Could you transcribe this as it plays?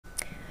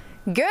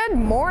Good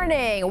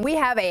morning. We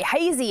have a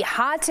hazy,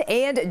 hot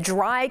and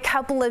dry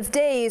couple of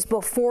days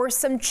before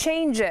some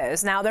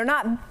changes. Now, they're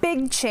not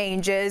big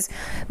changes,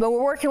 but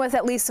we're working with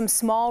at least some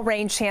small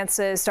rain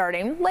chances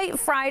starting late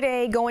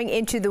Friday going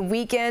into the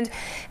weekend.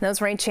 And those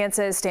rain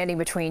chances standing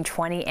between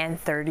 20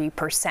 and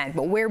 30%.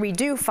 But where we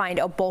do find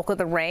a bulk of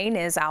the rain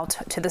is out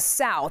to the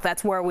south.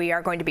 That's where we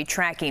are going to be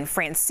tracking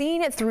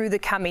Francine through the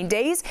coming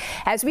days,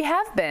 as we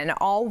have been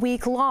all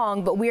week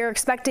long. But we are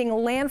expecting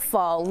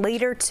landfall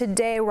later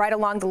today right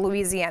along the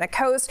Louisiana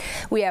coast.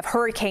 We have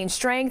hurricane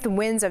strength,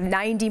 winds of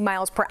 90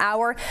 miles per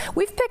hour.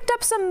 We've picked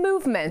up some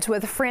movement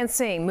with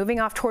Francine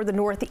moving off toward the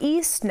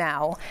northeast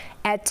now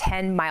at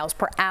 10 miles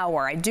per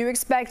hour. I do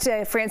expect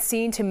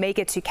Francine to make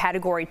it to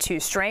Category 2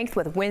 strength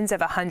with winds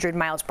of 100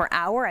 miles per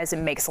hour as it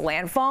makes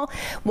landfall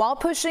while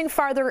pushing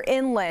farther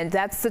inland.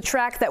 That's the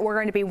track that we're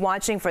going to be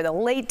watching for the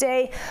late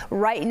day.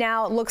 Right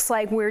now, it looks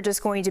like we're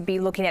just going to be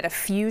looking at a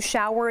few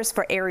showers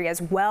for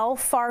areas well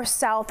far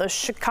south of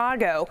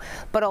Chicago,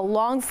 but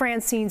along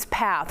Francine's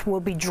path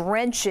will be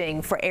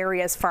drenching for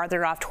areas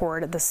farther off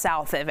toward the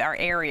south of our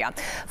area.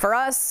 For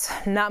us,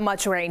 not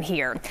much rain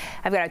here.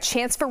 I've got a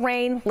chance for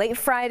rain late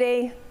Friday,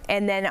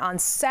 and then on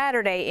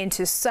Saturday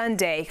into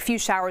Sunday, a few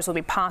showers will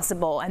be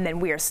possible, and then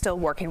we are still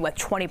working with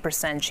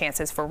 20%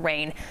 chances for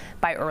rain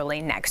by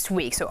early next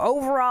week. So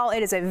overall,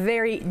 it is a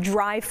very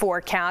dry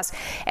forecast,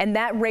 and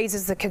that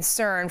raises the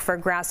concern for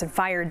grass and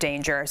fire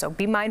danger. So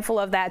be mindful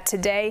of that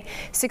today.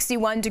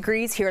 61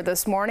 degrees here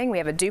this morning. We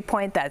have a dew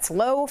point that's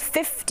low,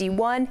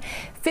 51,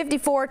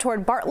 54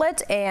 toward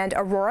Bartlett and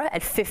Aurora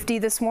at 50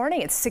 this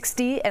morning. It's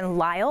 60 in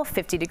Lisle,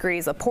 50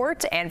 degrees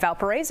LaPorte and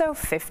Valparaiso,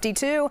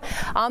 52.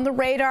 On the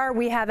radar,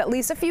 we have at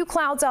least a few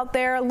clouds out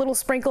there, a little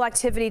sprinkle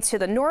activity to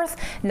the north.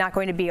 Not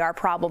going to be our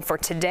problem for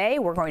today.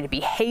 We're going to be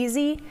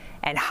hazy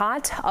and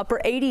hot, upper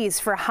 80s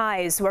for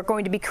highs. We're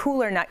going to be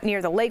cooler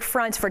near the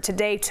lakefront for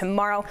today,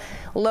 tomorrow,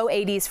 low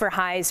 80s for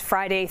highs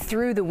Friday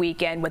through the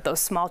weekend with those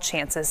small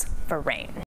chances for rain.